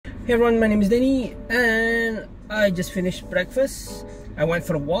Hey everyone, my name is Denny and I just finished breakfast. I went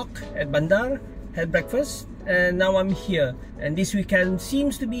for a walk at Bandar, had breakfast, and now I'm here. And this weekend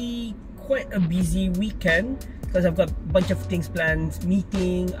seems to be quite a busy weekend because I've got a bunch of things planned,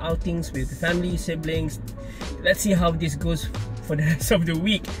 meeting, outings with the family, siblings. Let's see how this goes for the rest of the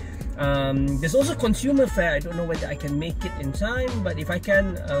week. There's also consumer fair. I don't know whether I can make it in time, but if I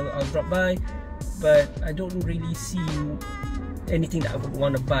can, I'll drop by. But I don't really see anything that I would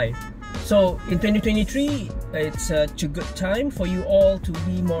want to buy. So in 2023, it's such a good time for you all to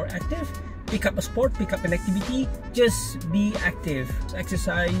be more active. Pick up a sport, pick up an activity, just be active.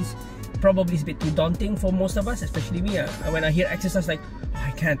 Exercise probably is a bit too daunting for most of us, especially me. When I hear exercise, like, oh,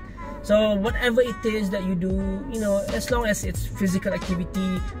 I can't. So whatever it is that you do, you know, as long as it's physical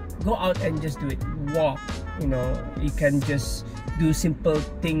activity, go out and just do it. Walk, you know, you can just do simple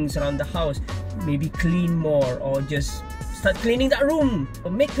things around the house, maybe clean more or just start cleaning that room.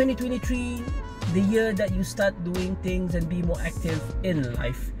 Make 2023 the year that you start doing things and be more active in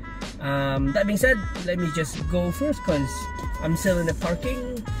life. That being said, let me just go first because I'm still in the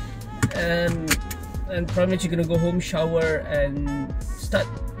parking, and probably just gonna go home, shower, and start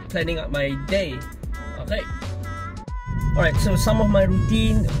planning out my day. Okay. Alright, so some of my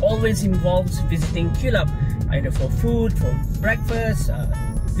routine always involves visiting Kulab, either for food, for breakfast,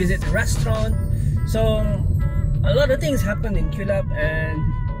 visit the restaurant. So a lot of things happen in Kulab, and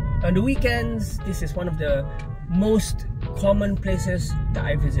on the weekends, this is one of the most common places that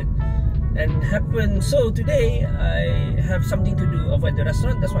I visit. And so today I have something to do over at the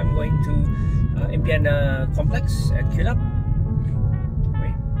restaurant. That's why I'm going to Impiana complex at Kulab.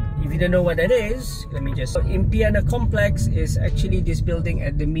 If you don't know what that is, let me just... So Impiana complex is actually this building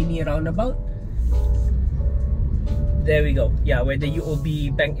at the mini roundabout. There we go. Yeah, where the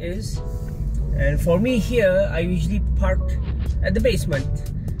UOB bank is. And for me here, I usually park at the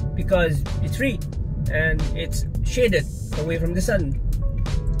basement because it's free and it's shaded away from the sun.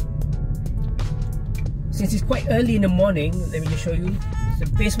 Since it's quite early in the morning, let me just show you. The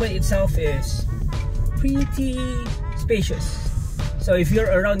basement itself is pretty spacious. So if you're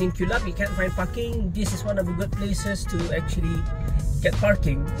around in Kulab, you can't find parking, this is one of the good places to actually get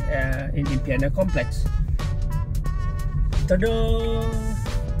parking in Impiana complex. Ta-da!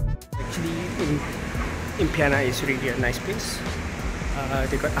 Actually, Impiana is really a nice place.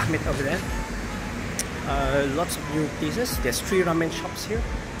 They got Ahmed over there. Lots of new places. There's 3 ramen shops here.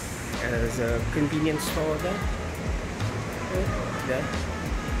 There's a convenience store there.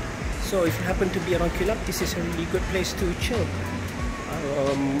 So if you happen to be around Kulab, this is a really good place to chill.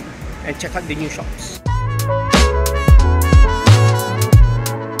 And check out the new shops.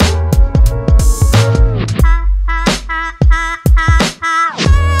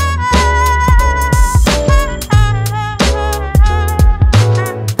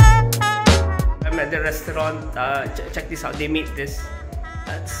 I'm at the restaurant. Check this out. They made this.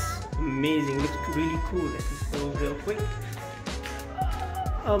 That's amazing. Looks really cool. Let's just go real quick.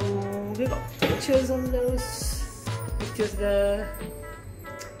 We got pictures on those. Pictures there.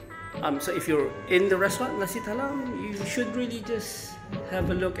 So if you're in the restaurant Nasi Talam, you should really just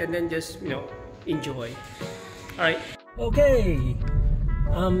have a look and then just, you know, enjoy. Alright. Okay,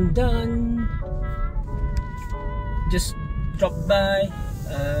 I'm done. Just dropped by,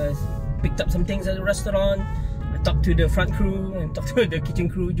 picked up some things at the restaurant. I talked to the front crew and talked to the kitchen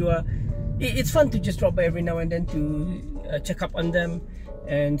crew. It's fun to just drop by every now and then to check up on them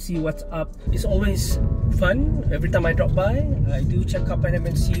and see what's up. It's always fun. Every time I drop by, I do check up on them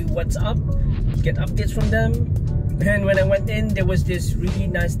and see what's up, get updates from them. And when I went in, there was this really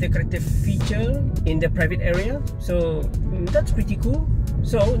nice decorative feature in the private area, so that's pretty cool.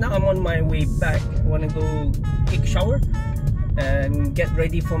 So now I'm on my way back. I want to go take a shower and get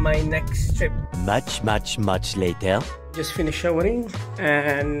ready for my next trip. Much later. Just finished showering,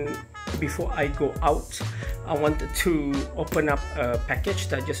 and before I go out, I wanted to open up a package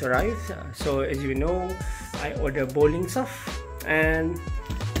that just arrived. So as you know, I order bowling stuff, and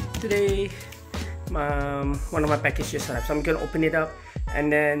today one of my packages just arrived. So I'm gonna open it up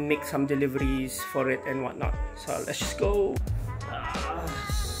and then make some deliveries for it and whatnot. So let's just go.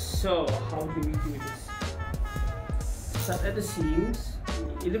 So how do we do this? Start at the seams.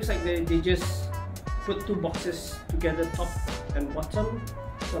 It looks like they just put 2 boxes together, top and bottom.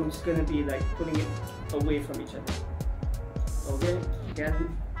 So I'm just gonna be like putting it away from each other. Okay,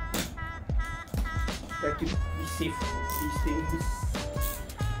 again, try to be safe with these things.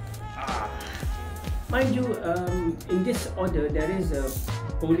 Mind you, in this order there is a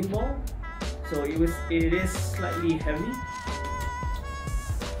bowling ball, so it is slightly heavy.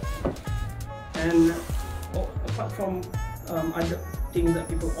 And apart from things that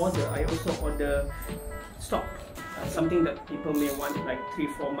people order, I also order stock. Something that people may want like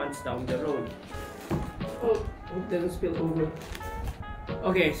 3-4 months down the road. Oh, hope it doesn't spill over.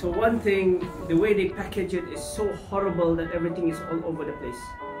 Okay, so one thing, the way they package it is so horrible that everything is all over the place.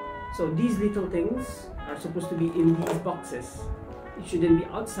 So these little things are supposed to be in these boxes. It shouldn't be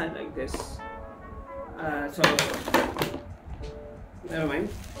outside like this. So never mind.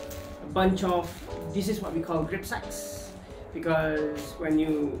 A bunch of, this is what we call grip sacks, because when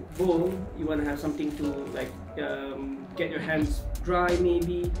you bowl, you want to have something to like get your hands dry,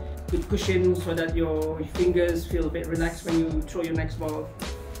 maybe with cushions so that your fingers feel a bit relaxed when you throw your next ball.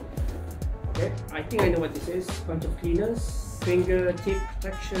 Okay, I think I know what this is. Bunch of cleaners, finger tip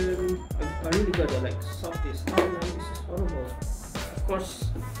protection. I really gotta like solve this. Oh man, this is horrible. Of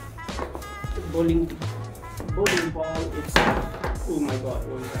course, the bowling ball itself. Oh my god,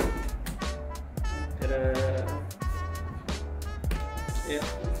 what is that? Yeah.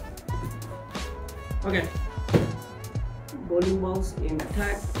 Okay. Bowling balls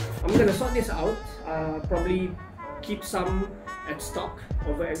intact. I'm gonna sort this out. Probably keep some at stock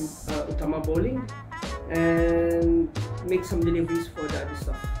over at Utama Bowling and make some deliveries for the other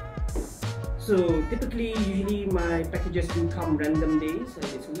stuff. So typically, usually my packages do come random days,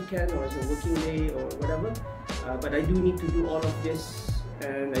 like it's a weekend or it's a working day or whatever. But I do need to do all of this,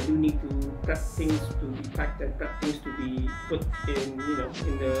 and I do need to prep things to be packed and prep things to be put in, you know,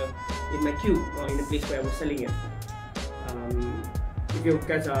 in my queue or in the place where I was selling it. If you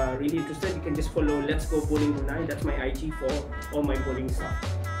guys are really interested, you can just follow Let's Go Bowling Brunei. That's my IG for all my bowling stuff.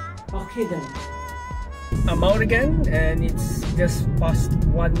 Okay then. I'm out again and it's just past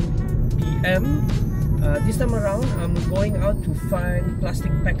 1 PM. This time around, I'm going out to find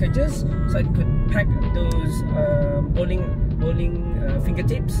plastic packages so I could pack those bowling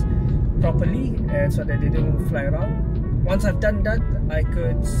fingertips properly, and so that they don't fly around. Once I've done that, I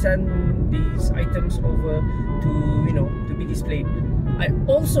could send these items over to, you know, to be displayed. I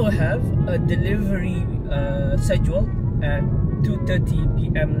also have a delivery schedule at 2:30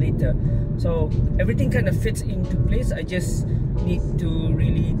 PM later, so everything kind of fits into place. I just need to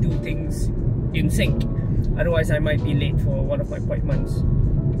really do things in sync, otherwise I might be late for one of my appointments.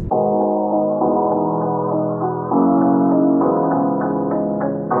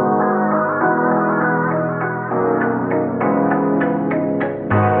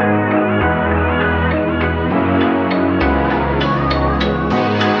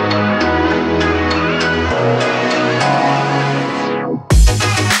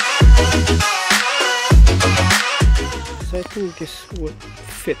 So I think this would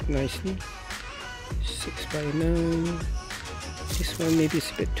fit nicely. 6x9. This one maybe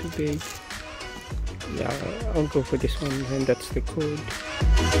is a bit too big. Yeah, I'll go for this one, and that's the code.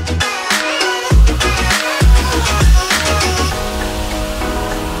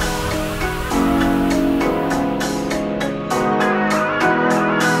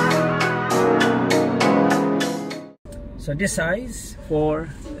 So this size for,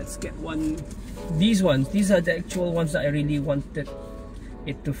 let's get one. These ones, these are the actual ones that I really wanted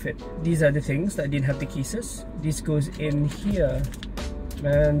it to fit. These are the things that didn't have the cases. This goes in here.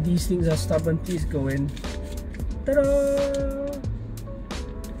 Man, these things are stubborn. These go in. Ta-da!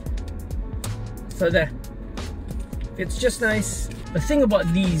 So there. It's just nice. The thing about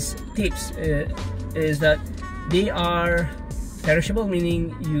these tapes is that they are perishable,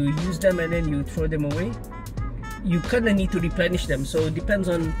 meaning you use them and then you throw them away. You kind of need to replenish them, so it depends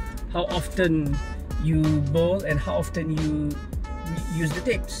on how often you bowl and how often you use the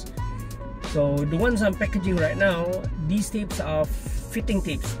tapes. So the ones I'm packaging right now, these tapes are fitting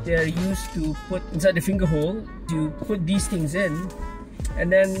tapes. They're used to put inside the finger hole. You put these things in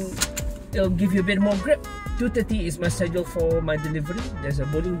and then it'll give you a bit more grip. 2:30 is my schedule for my delivery. There's a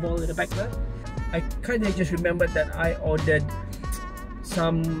bowling ball in the back there. I kind of just remembered that I ordered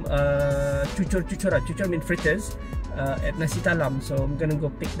some cucur mean fritters at Nasi Talam, so I'm gonna go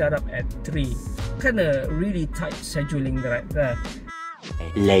pick that up at 3. Kind of really tight scheduling right there.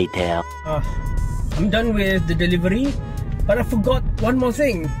 Later. I'm done with the delivery, but I forgot one more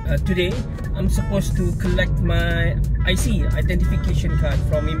thing. Today I'm supposed to collect my IC, identification card,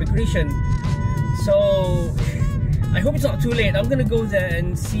 from immigration. So I hope it's not too late. I'm gonna go there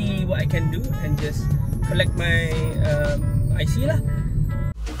and see what I can do and just collect my IC lah.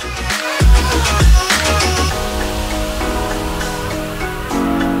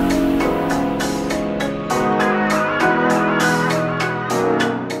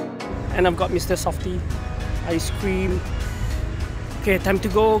 And I've got Mr. Softy ice cream. Okay, time to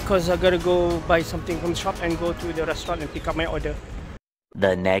go because I gotta go buy something from the shop and go to the restaurant and pick up my order.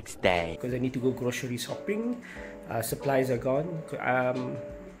 The next day. Because I need to go grocery shopping. supplies are gone.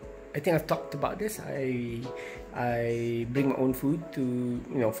 I think I've talked about this. I bring my own food to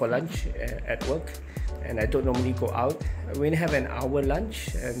for lunch at work, and I don't normally go out. When you have an hour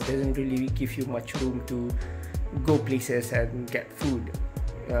lunch, and doesn't really give you much room to go places and get food.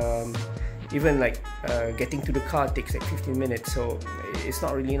 Even like getting to the car takes like 15 minutes, so it's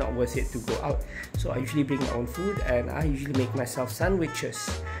not worth it to go out. So I usually bring my own food, and I usually make myself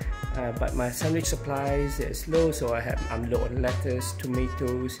sandwiches. But my sandwich supplies is low, so I'm low on lettuce,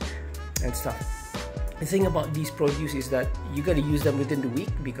 tomatoes, and stuff. The thing about these produce is that you gotta use them within the week,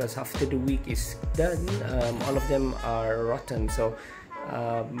 because after the week is done, all of them are rotten. So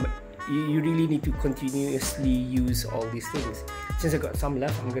you really need to continuously use all these things. Since I got some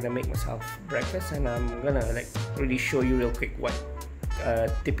left, I'm gonna make myself breakfast, and I'm gonna really show you real quick what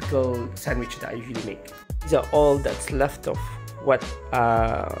typical sandwich that I usually make. These are all that's left of what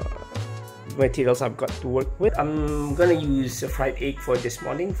materials I've got to work with. I'm gonna use a fried egg for this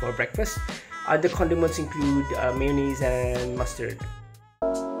morning for breakfast. Other condiments include mayonnaise and mustard.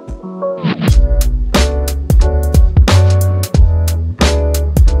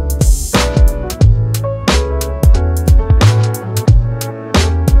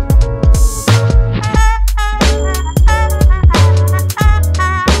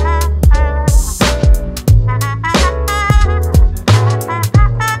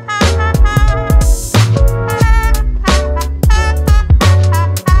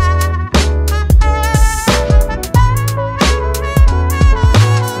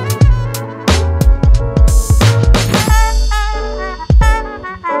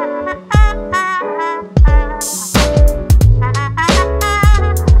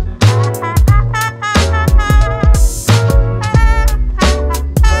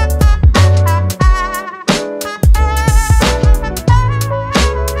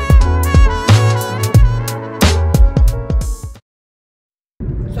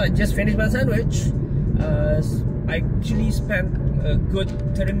 I just finished my sandwich. I actually spent a good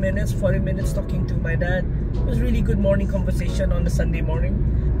 30 minutes, 40 minutes talking to my dad. It was really good morning conversation on a Sunday morning.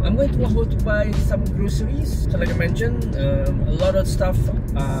 I'm going to Waho to buy some groceries. So like I mentioned, a lot of stuff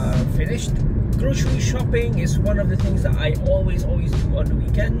finished. Grocery shopping is one of the things that I always do on the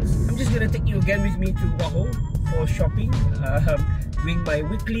weekends. I'm just gonna take you again with me to Waho for shopping, doing my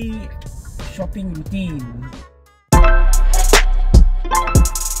weekly shopping routine.